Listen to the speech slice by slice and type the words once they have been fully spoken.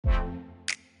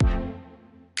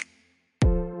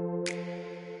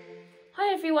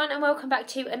Hi everyone and welcome back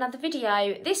to another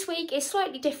video. This week is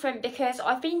slightly different because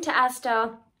I've been to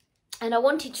Asda and I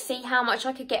wanted to see how much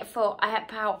I could get for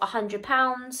about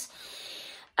 £100.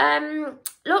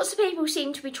 Lots of people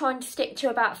seem to be trying to stick to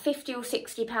about £50 or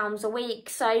 £60 a week,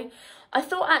 so I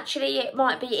thought actually it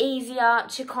might be easier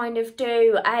to kind of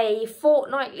do a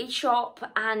fortnightly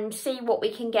shop and see what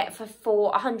we can get for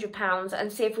 £100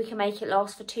 and see if we can make it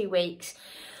last for 2 weeks.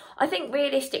 I think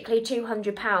realistically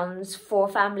 £200 for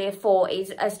a family of 4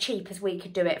 is as cheap as we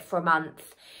could do it for a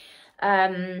month.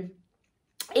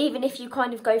 Even if you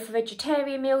kind of go for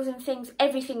vegetarian meals and things,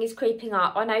 everything is creeping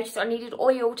up. I noticed I needed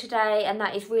oil today and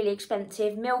that is really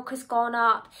expensive. Milk has gone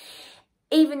up,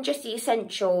 even just the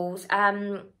essentials.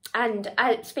 And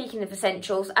speaking of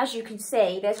essentials, as you can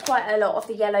see, there's quite a lot of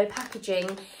the yellow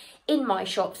packaging in my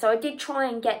shop, so I did try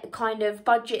and get the kind of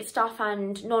budget stuff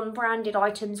and non-branded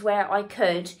items where I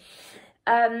could.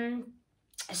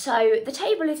 So the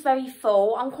table is very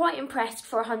full. I'm quite impressed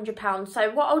for £100.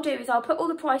 So what I'll do is I'll put all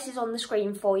the prices on the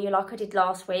screen for you like I did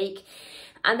last week,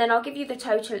 and then I'll give you the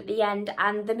total at the end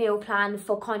and the meal plan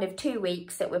for kind of 2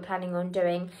 weeks that we're planning on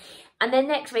doing. And then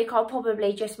next week I'll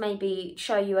probably just maybe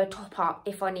show you a top up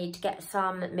if I need to get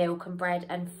some milk and bread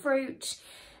and fruit.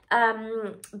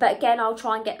 But again, I'll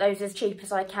try and get those as cheap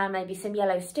as I can, maybe some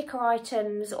yellow sticker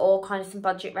items or kind of some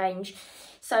budget range.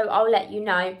 So I'll let you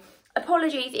know.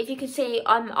 Apologies if you can see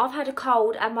I've had a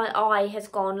cold and my eye has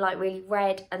gone like really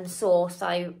red and sore,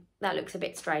 so that looks a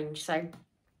bit strange, so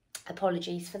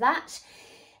apologies for that.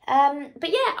 But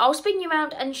yeah, I'll spin you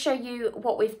around and show you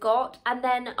what we've got, and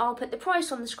then I'll put the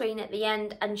price on the screen at the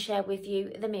end and share with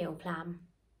you the meal plan.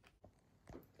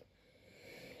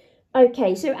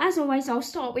 Okay, so as always, I'll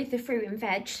start with the fruit and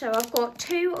veg. So I've got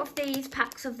 2 of these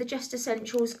packs of the Just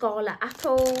Essentials Gala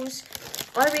apples.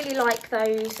 I really like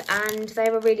those and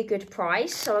they're a really good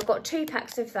price. So I got 2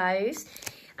 packs of those.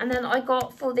 And then I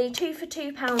got, for the 2 for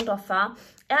 £2 offer,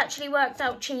 it actually worked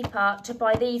out cheaper to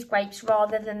buy these grapes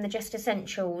rather than the Just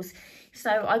Essentials.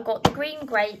 So I got the green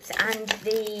grapes and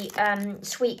the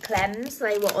sweet clems.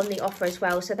 They were on the offer as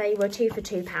well. So they were 2 for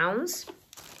 £2.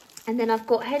 And then I've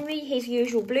got Henry, his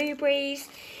usual blueberries.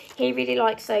 He really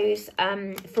likes those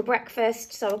for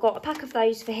breakfast, so I got a pack of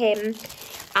those for him.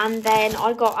 And then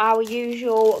I got our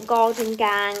usual Garden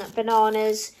Gang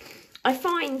bananas. I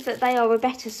find that they are a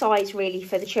better size really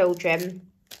for the children.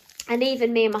 And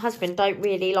even me and my husband don't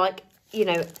really like, you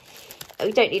know,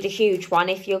 we don't need a huge one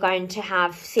if you're going to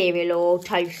have cereal or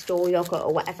toast or yogurt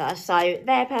or whatever. So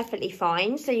they're perfectly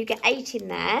fine. So you get 8 in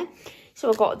there.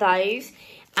 So I got those.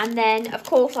 And then, of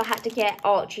course, I had to get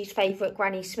Archie's favourite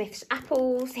Granny Smith's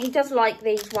apples. He does like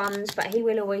these ones, but he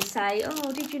will always say,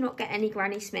 oh, did you not get any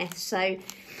Granny Smiths? So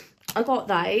I got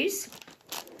those.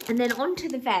 And then onto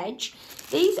the veg.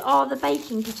 These are the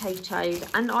baking potatoes.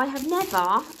 And I have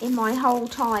never, in my whole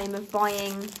time of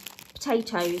buying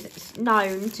potatoes,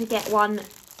 known to get one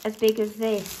as big as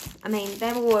this. I mean,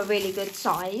 they're all a really good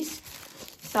size.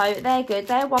 So they're good.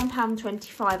 They're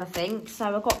 £1.25, I think.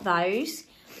 So I got those.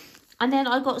 And then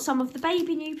I got some of the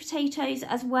baby new potatoes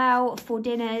as well for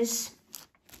dinners.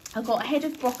 I got a head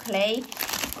of broccoli,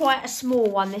 quite a small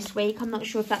one this week. I'm not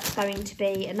sure if that's going to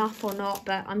be enough or not,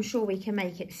 but I'm sure we can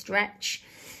make it stretch.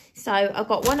 So I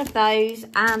got one of those,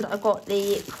 and I got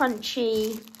the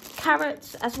crunchy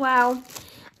carrots as well,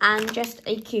 and just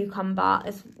a cucumber,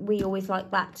 as we always like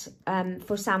that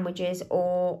for sandwiches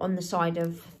or on the side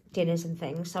of dinners and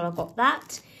things. So I got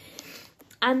that.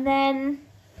 And then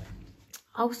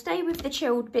I'll stay with the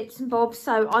chilled bits and bobs.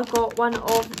 So I got one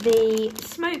of the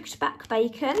smoked back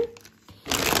bacon,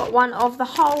 got one of the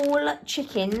whole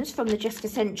chickens from the Just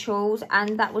Essentials,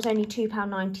 and that was only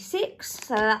 £2.96,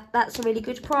 so that's a really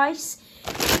good price.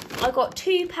 I got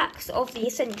 2 packs of the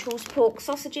Essentials pork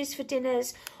sausages for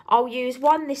dinners. I'll use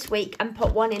one this week and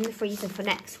put one in the freezer for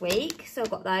next week, so I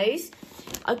got those.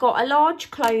 I got a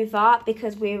large clover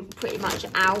because we're pretty much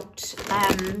out.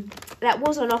 That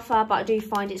was on offer, but I do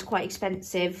find it's quite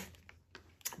expensive.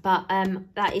 But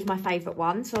that is my favourite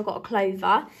one, so I got a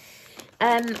clover.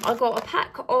 I got a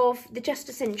pack of the Just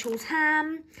Essentials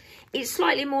ham. It's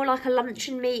slightly more like a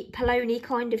luncheon meat, polony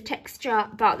kind of texture,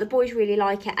 but the boys really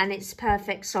like it and it's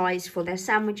perfect size for their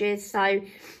sandwiches. So I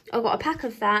got a pack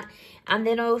of that. And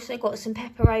then I also got some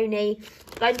pepperoni.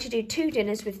 I'm going to do 2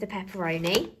 dinners with the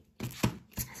pepperoni.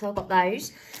 So I got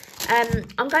those.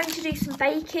 I'm going to do some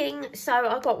baking. So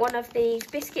I got one of these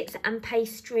biscuits and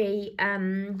pastry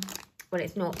well,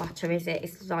 it's not butter, is it?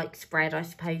 It's like spread, I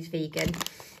suppose, vegan.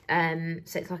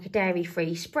 So it's like a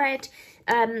dairy-free spread.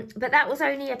 But that was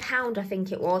only £1, I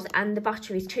think it was, and the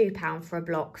butter is £2 for a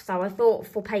block. So I thought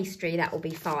for pastry that will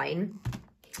be fine.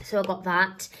 So I got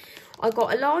that. I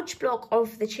got a large block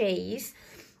of the cheese.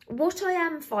 What I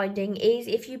am finding is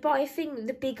if you buy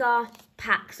the bigger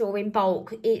packs or in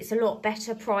bulk, it's a lot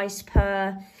better price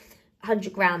per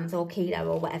 100 grams or kilo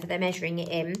or whatever they're measuring it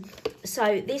in.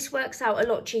 So this works out a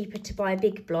lot cheaper to buy a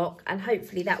big block, and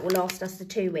hopefully that will last us the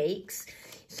 2 weeks.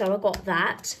 So I got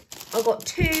that. I got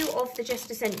 2 of the Just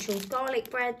Essentials garlic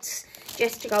breads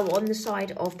just to go on the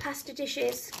side of pasta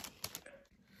dishes.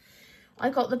 I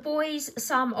got the boys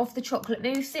some of the chocolate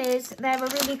mousses. They're a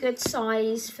really good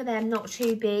size for them, not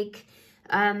too big.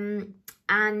 And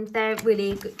they're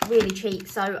really cheap.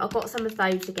 So I got some of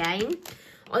those again.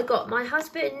 I got my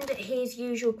husband his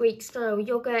usual Greek style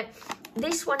yogurt.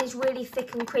 This one is really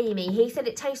thick and creamy. He said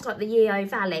it tastes like the Yeo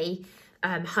Valley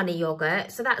honey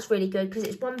yogurt. So that's really good because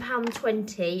it's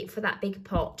 £1.20 for that big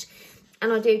pot.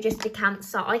 And I do just decant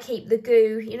some. I keep the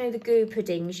goo, you know, the goo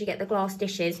puddings, you get the glass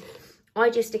dishes. I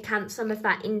just decant some of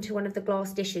that into one of the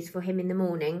glass dishes for him in the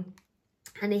morning.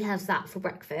 And he has that for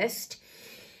breakfast.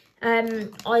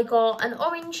 I got an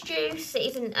orange juice. It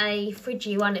isn't a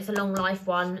fridgy one, it's a long life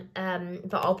one,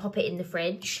 but I'll pop it in the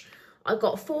fridge. I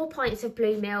got 4 pints of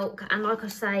blue milk, and like I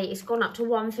say, it's gone up to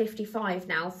 £1.55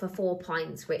 now for 4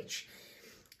 pints, which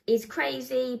is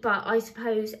crazy, but I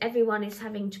suppose everyone is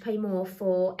having to pay more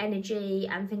for energy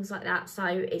and things like that, so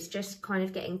it's just kind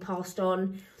of getting passed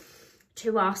on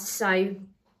to us. So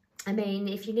I mean,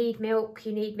 if you need milk,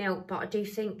 you need milk, but I do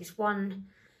think it's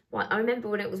I remember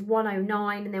when it was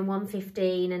 109 and then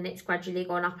 115, and it's gradually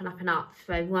gone up and up and up.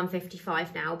 So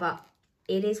 155 now, but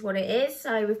it is what it is.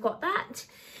 So we've got that.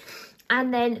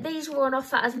 And then these were on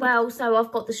offer as well. So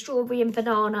I've got the strawberry and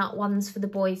banana ones for the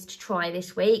boys to try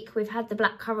this week. We've had the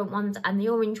blackcurrant ones and the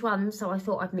orange ones, so I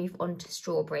thought I'd move on to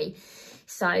strawberry.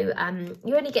 So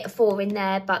you only get 4 in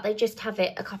there, but they just have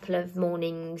it a couple of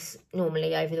mornings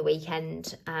normally over the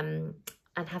weekend, and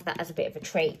have that as a bit of a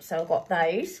treat. So I've got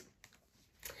those.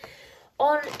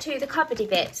 On to the cupboardy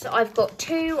bits. I've got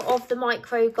 2 of the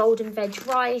micro golden veg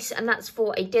rice, and that's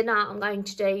for a dinner I'm going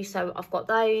to do, so I've got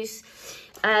those.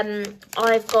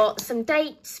 I've got some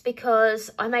dates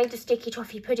because I made the sticky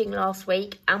toffee pudding last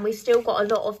week and we've still got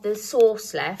a lot of the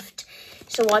sauce left,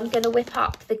 so I'm going to whip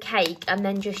up the cake and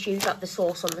then just use up the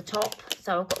sauce on the top.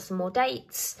 So I've got some more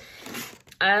dates.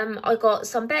 I got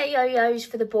some bear yo-yos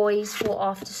for the boys for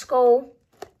after school.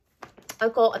 I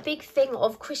got a big thing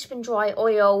of crisp and dry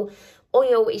oil.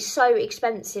 Oil is so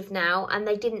expensive now, and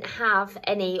they didn't have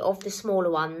any of the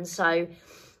smaller ones. So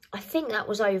I think that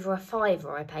was over £5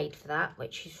 I paid for that,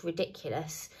 which is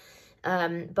ridiculous.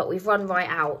 But we've run right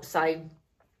out. So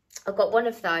I've got one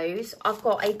of those. I've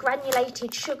got a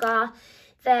granulated sugar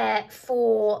there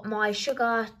for my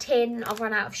sugar tin. I've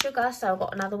run out of sugar, so I've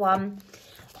got another one.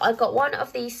 I got one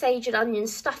of these sage and onion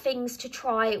stuffings to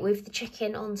try with the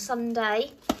chicken on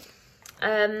Sunday.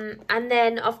 And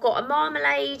then I've got a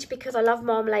marmalade because I love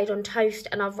marmalade on toast,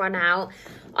 and I've run out.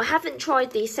 I haven't tried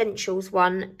the Essentials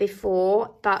one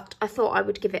before, but I thought I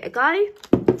would give it a go.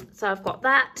 So I've got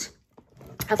that.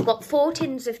 I've got 4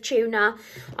 tins of tuna.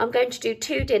 I'm going to do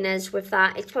 2 dinners with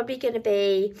that. It's probably going to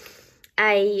be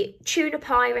a tuna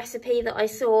pie recipe that I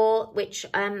saw, which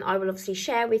I will obviously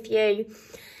share with you.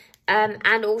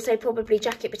 And also probably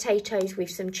jacket potatoes with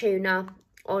some tuna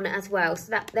on as well. So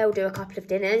that they'll do a couple of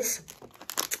dinners.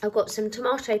 I've got some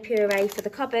tomato puree for the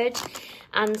cupboard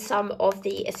and some of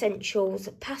the Essentials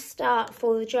pasta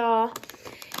for the jar.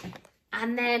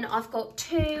 And then I've got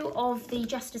 2 of the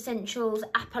Just Essentials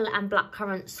apple and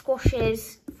blackcurrant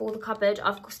squashes for the cupboard.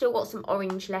 I've still got some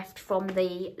orange left from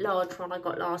the large one I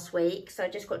got last week. So I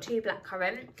just got 2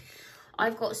 blackcurrant.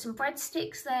 I've got some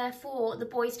breadsticks there for the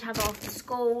boys to have after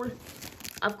school.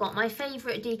 I've got my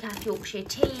favourite decaf Yorkshire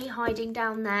tea hiding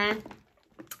down there.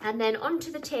 And then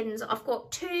onto the tins, I've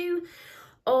got 2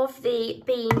 of the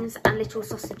beans and little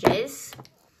sausages.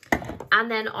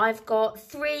 And then I've got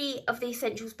 3 of the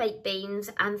Essentials baked beans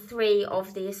and 3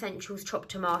 of the Essentials chopped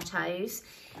tomatoes.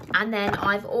 And then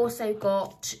I've also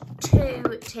got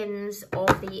 2 tins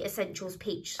of the Essentials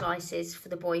peach slices for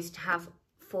the boys to have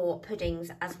for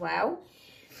puddings as well.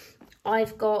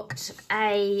 I've got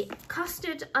a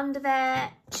custard under there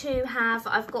to have.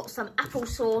 I've got some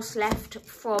applesauce left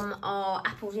from our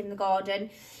apples in the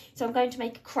garden. So I'm going to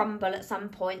make a crumble at some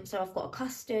point. So I've got a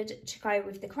custard to go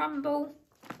with the crumble.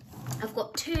 I've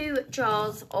got 2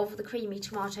 jars of the creamy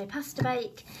tomato pasta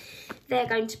bake. They're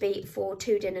going to be for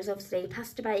 2 dinners, obviously,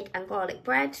 pasta bake and garlic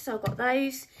bread. So I've got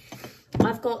those.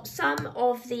 I've got some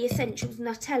of the Essentials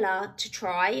Nutella to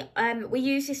try. We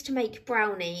use this to make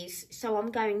brownies, so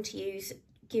I'm going to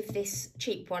give this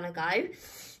cheap one a go.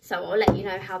 So I'll let you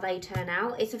know how they turn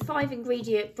out. It's a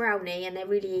 5-ingredient brownie and they're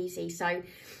really easy. So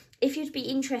if you'd be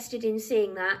interested in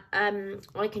seeing that,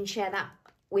 I can share that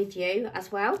with you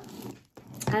as well.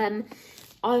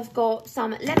 I've got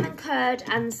some lemon curd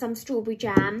and some strawberry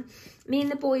jam. Me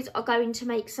and the boys are going to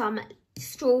make some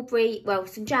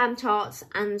some jam tarts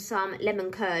and some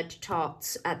lemon curd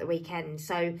tarts at the weekend.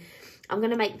 So I'm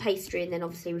going to make pastry, and then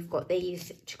obviously we've got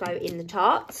these to go in the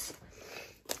tarts.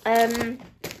 And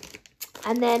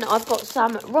then I've got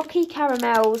some Rocky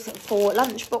caramels for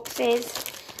lunch boxes,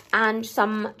 and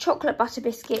some chocolate butter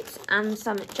biscuits and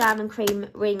some jam and cream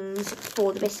rings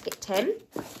for the biscuit tin.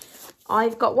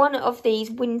 I've got one of these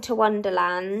Winter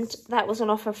Wonderland. That was on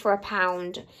offer for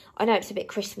 £1. I know it's a bit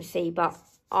Christmassy, but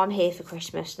I'm here for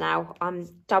Christmas now. I'm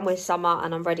done with summer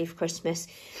and I'm ready for Christmas.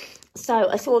 So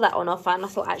I saw that on offer and I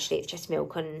thought actually it's just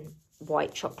milk and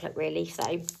white chocolate really. So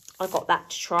I got that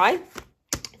to try.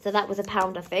 So that was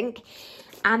 £1, I think.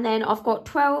 And then I've got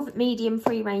 12 medium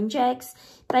free range eggs.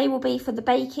 They will be for the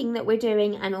baking that we're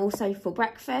doing and also for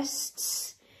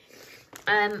breakfasts.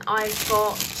 I've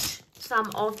got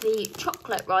some of the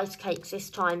chocolate rice cakes this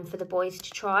time for the boys to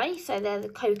try. So they're the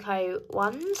cocoa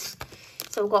ones.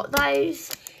 So I've got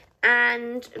those.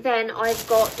 And then I've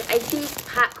got a big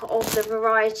pack of the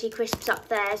variety crisps up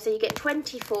there. So you get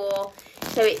 24.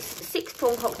 So it's 6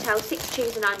 prawn cocktail, 6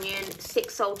 cheese and onion,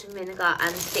 6 salt and vinegar,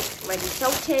 and 6 ready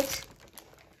salted.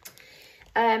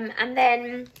 And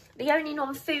then the only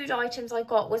non-food items I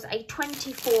got was a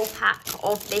 24 pack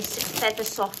of this Feather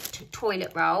Soft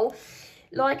toilet roll.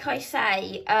 Like I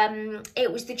say,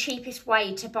 it was the cheapest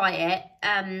way to buy it,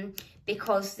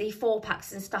 because the 4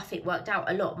 packs and stuff, it worked out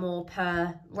a lot more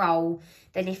per roll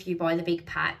than if you buy the big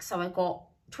pack. So I got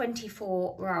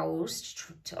 24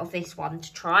 rolls of this one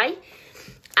to try.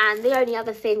 And the only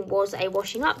other thing was a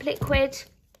washing up liquid.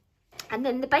 And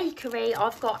then the bakery,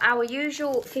 I've got our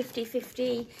usual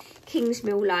 50/50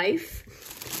 Kingsmill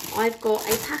loaf. I've got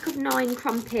a pack of 9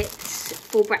 crumpets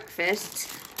for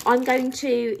breakfast. I'm going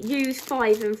to use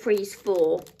 5 and freeze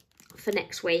 4 for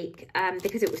next week,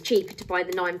 because it was cheaper to buy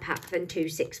the 9-pack than 2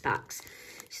 6-packs.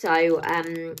 So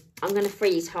I'm going to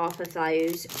freeze half of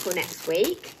those for next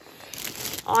week.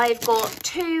 I've got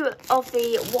 2 of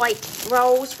the white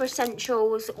rolls for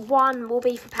Essentials. 1 will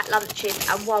be for packed lunches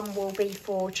and 1 will be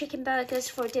for chicken burgers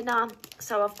for dinner.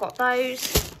 So I've got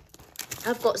those.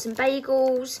 I've got some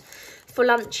bagels for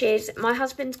lunches. My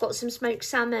husband's got some smoked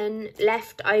salmon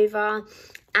left over.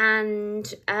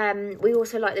 And we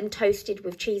also like them toasted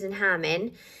with cheese and ham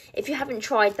in. If you haven't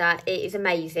tried that, it is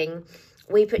amazing.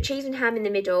 We put cheese and ham in the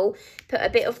middle, put a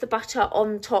bit of the butter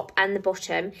on top and the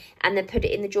bottom, and then put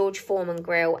it in the George Foreman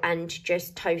grill and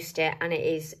just toast it, and it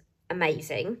is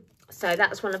amazing. So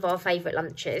that's one of our favourite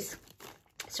lunches.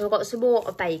 So I've got some more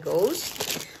of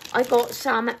bagels. I got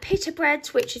some pita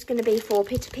breads, which is going to be for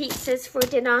pita pizzas for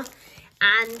dinner,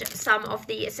 and some of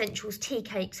the Essentials tea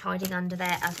cakes hiding under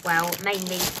there as well,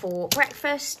 mainly for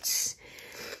breakfasts.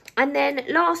 And then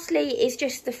lastly is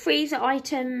just the freezer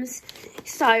items.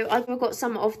 So I've got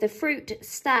some of the fruit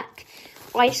stack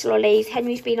ice lollies.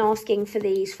 Henry's been asking for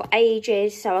these for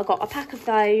ages, so I got a pack of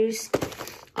those.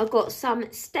 I've got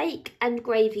some steak and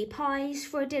gravy pies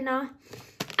for dinner.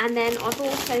 And then I've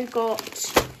also got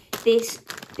this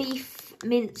beef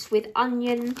mince with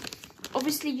onion.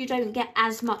 Obviously, you don't get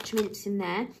as much mince in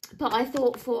there, but I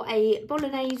thought for a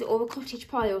bolognese or a cottage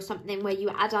pie or something where you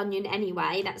add onion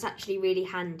anyway, that's actually really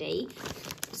handy.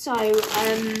 So,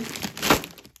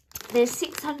 there's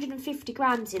 650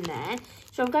 grams in there.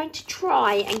 So I'm going to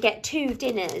try and get 2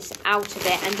 dinners out of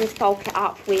it and just bulk it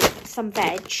up with some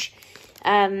veg.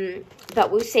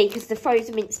 But we'll see, because the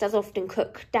frozen mince does often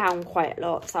cook down quite a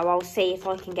lot. So I'll see if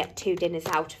I can get 2 dinners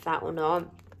out of that or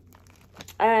not.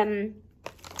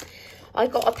 I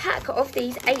got a pack of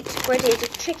these 8 breaded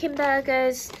chicken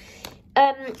burgers.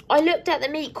 I looked at the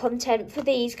meat content for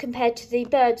these compared to the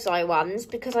bird's eye ones,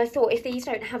 because I thought if these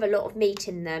don't have a lot of meat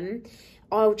in them,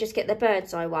 I'll just get the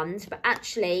bird's eye ones. But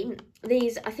actually,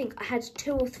 these, I think I had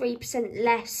 2 or 3%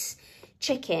 less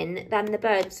chicken than the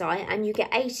bird's eye, and you get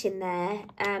 8 in there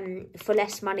for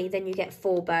less money than you get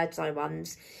 4 bird's eye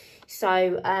ones.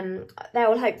 So they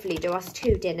will hopefully do us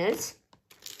 2 dinners.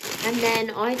 And then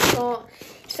I've got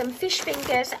some fish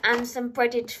fingers and some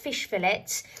breaded fish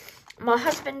fillets. My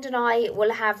husband and I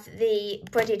will have the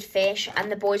breaded fish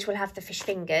and the boys will have the fish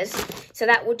fingers. So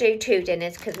that will do 2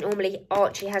 dinners, because normally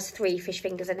Archie has 3 fish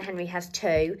fingers and Henry has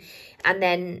 2. And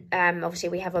then obviously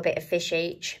we have a bit of fish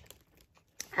each.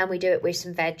 And we do it with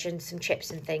some veg and some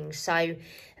chips and things. So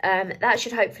That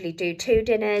should hopefully do 2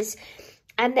 dinners.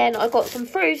 And then I got some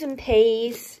frozen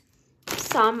peas,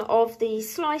 some of the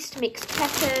sliced mixed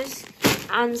peppers,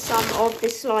 and some of the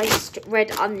sliced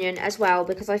red onion as well,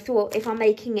 because I thought if I'm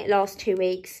making it last 2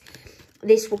 weeks,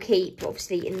 this will keep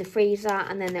obviously in the freezer,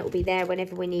 and then it will be there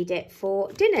whenever we need it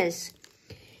for dinners.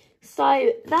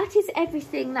 So that is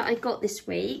everything that I got this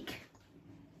week.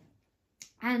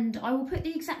 And I will put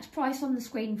the exact price on the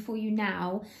screen for you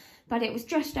now, but it was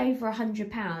just over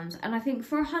 £100. And I think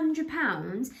for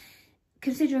 £100,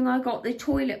 considering I got the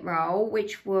toilet roll,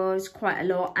 which was quite a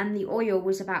lot, and the oil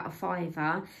was about a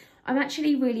 £5, I'm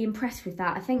actually really impressed with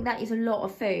that. I think that is a lot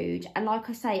of food. And like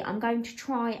I say, I'm going to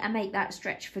try and make that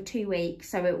stretch for 2 weeks,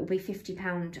 so it will be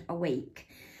 £50 a week.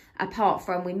 Apart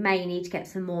from we may need to get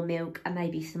some more milk and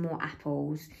maybe some more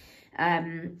apples.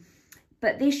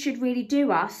 But this should really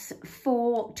do us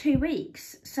for 2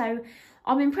 weeks. So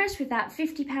I'm impressed with that,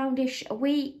 £50-ish a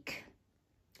week.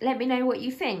 Let me know what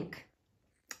you think.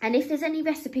 And if there's any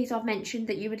recipes I've mentioned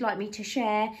that you would like me to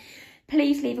share,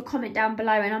 please leave a comment down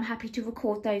below, and I'm happy to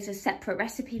record those as separate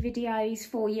recipe videos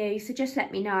for you. So just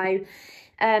let me know.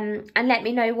 And let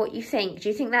me know what you think. Do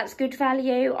you think that's good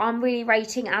value? I'm really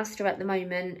rating Asda at the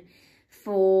moment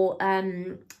for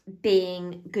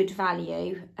being good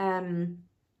value.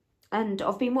 And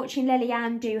I've been watching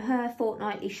Lily-Ann do her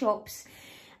fortnightly shops,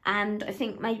 and I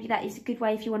think maybe that is a good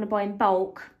way if you want to buy in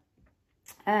bulk,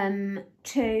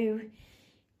 to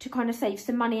kind of save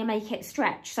some money and make it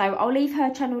stretch. So I'll leave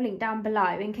her channel link down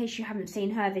below in case you haven't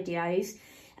seen her videos.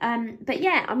 But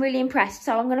yeah, I'm really impressed.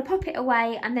 So I'm going to pop it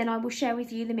away, and then I will share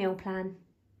with you the meal plan.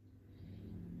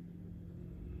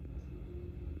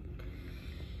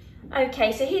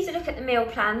 Okay, so here's a look at the meal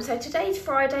plan. So today's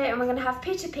Friday, and we're going to have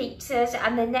pita pizzas,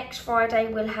 and then next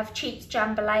Friday we'll have cheese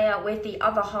jambalaya with the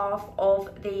other half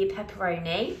of the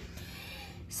pepperoni.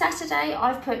 Saturday,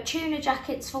 I've put tuna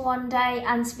jackets for one day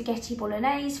and spaghetti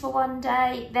bolognese for one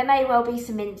day. There may well be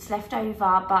some mince left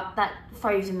over, but that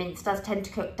frozen mince does tend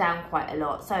to cook down quite a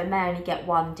lot, so I may only get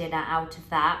one dinner out of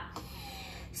that.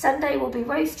 Sunday will be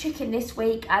roast chicken this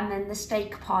week, and then the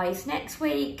steak pies next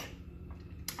week.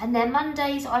 And then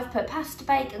Mondays, I've put pasta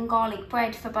bake and garlic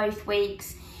bread for both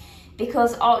weeks,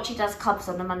 because Archie does cubs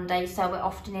on a Monday, so we're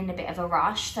often in a bit of a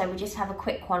rush, so we just have a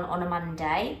quick one on a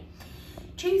Monday.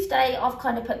 Tuesday, I've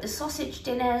kind of put the sausage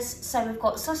dinners, so we've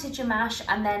got sausage and mash,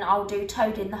 and then I'll do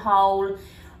toad in the hole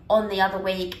on the other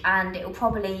week, and it'll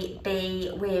probably be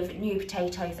with new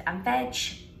potatoes and veg.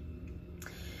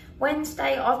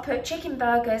 Wednesday, I've put chicken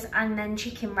burgers and then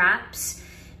chicken wraps.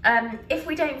 If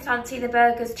we don't fancy the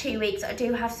burgers 2 weeks, I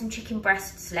do have some chicken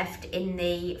breasts left in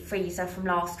the freezer from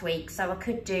last week, so I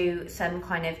could do some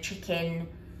kind of chicken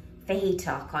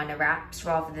fajita kind of wraps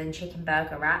rather than chicken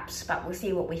burger wraps, but we'll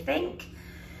see what we think.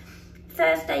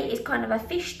 Thursday is kind of a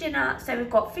fish dinner, so we've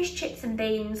got fish chips and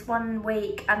beans one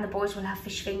week, and the boys will have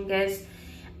fish fingers,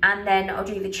 and then I'll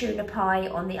do the tuna pie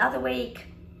on the other week,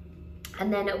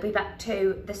 and then it'll be back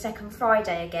to the second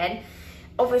Friday again.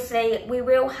 Obviously we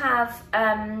will have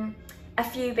a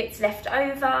few bits left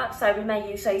over, so we may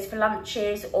use those for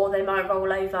lunches, or they might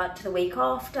roll over to the week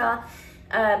after,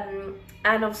 and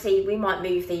obviously we might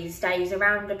move these days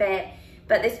around a bit.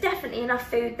 But there's definitely enough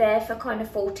food there for kind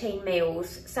of 14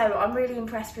 meals. So I'm really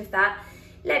impressed with that.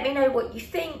 Let me know what you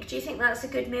think. Do you think that's a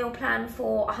good meal plan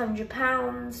for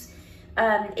 £100?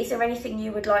 Is there anything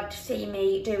you would like to see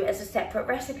me do as a separate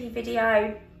recipe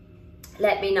video?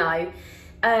 Let me know.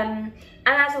 And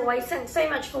as always, thanks so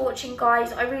much for watching,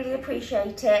 guys. I really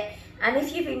appreciate it. And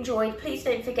if you've enjoyed, please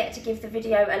don't forget to give the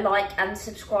video a like and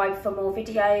subscribe for more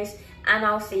videos. And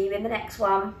I'll see you in the next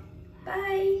one.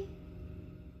 Bye.